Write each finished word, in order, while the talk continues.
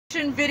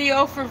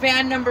Video for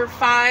van number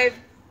 5.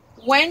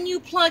 When you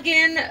plug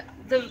in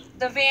the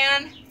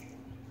van,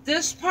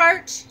 this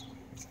part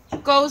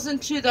goes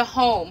into the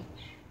home.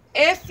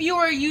 If you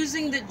are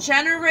using the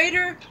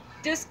generator,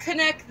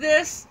 disconnect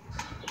this.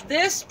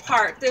 This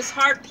part, this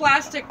hard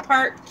plastic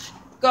part,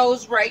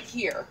 goes right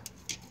here.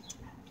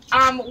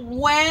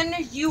 When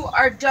you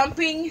are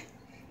dumping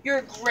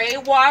your gray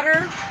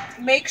water,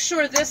 make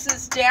sure this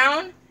is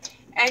down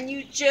and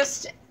you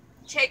just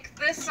take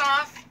this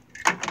off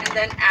and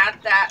then add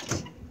that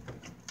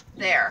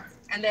there,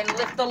 and then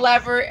lift the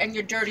lever and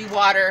your dirty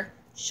water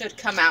should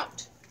come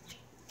out.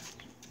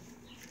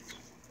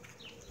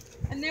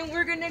 And then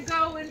we're gonna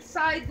go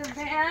inside the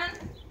van.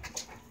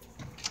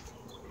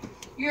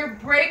 Your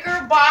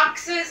breaker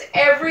boxes,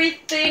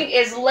 everything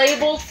is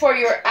labeled for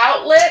your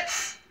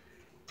outlets.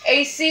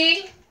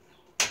 AC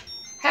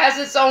has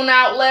its own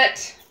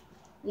outlet,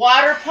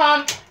 water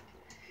pump.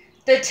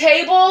 The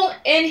table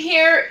in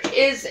here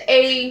is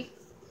a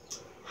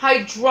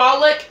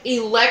hydraulic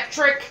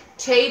electric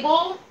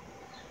table,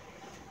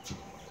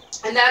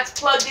 and that's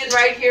plugged in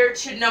right here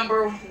to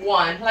number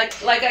 1.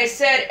 Like I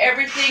said,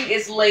 everything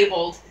is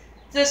labeled.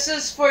 This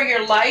is for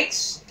your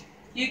lights.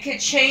 You can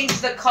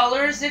change the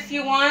colors if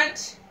you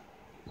want.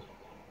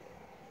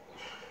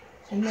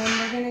 And then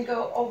we're gonna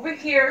go over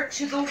here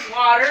to the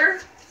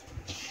water,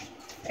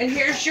 and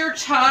here's your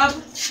tub,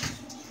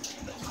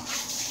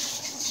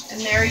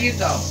 and there you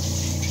go.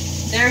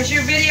 There's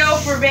your video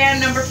for van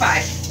number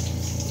 5.